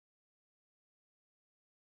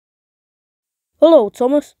Hello,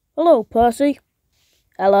 Thomas. Hello, Percy.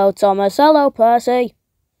 Hello, Thomas. Hello, Percy.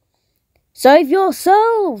 Save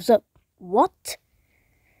yourselves! What?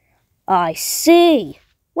 I see.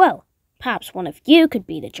 Well, perhaps one of you could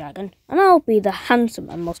be the dragon, and I'll be the handsome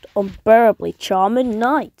and most unbearably charming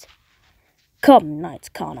knight. Come, Knight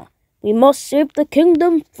Connor, we must save the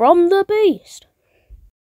kingdom from the beast.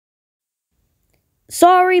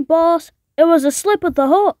 Sorry, boss, it was a slip of the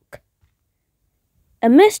hook. A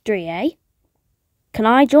mystery, eh? Can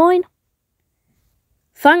I join?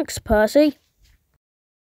 Thanks, Percy.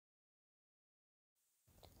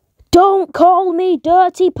 Don't call me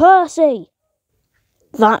Dirty Percy!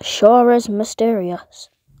 That sure is mysterious.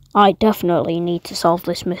 I definitely need to solve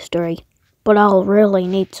this mystery, but I'll really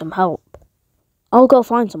need some help. I'll go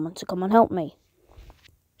find someone to come and help me.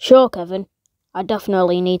 Sure, Kevin. I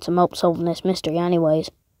definitely need some help solving this mystery anyways.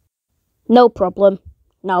 No problem.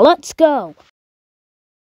 Now let's go!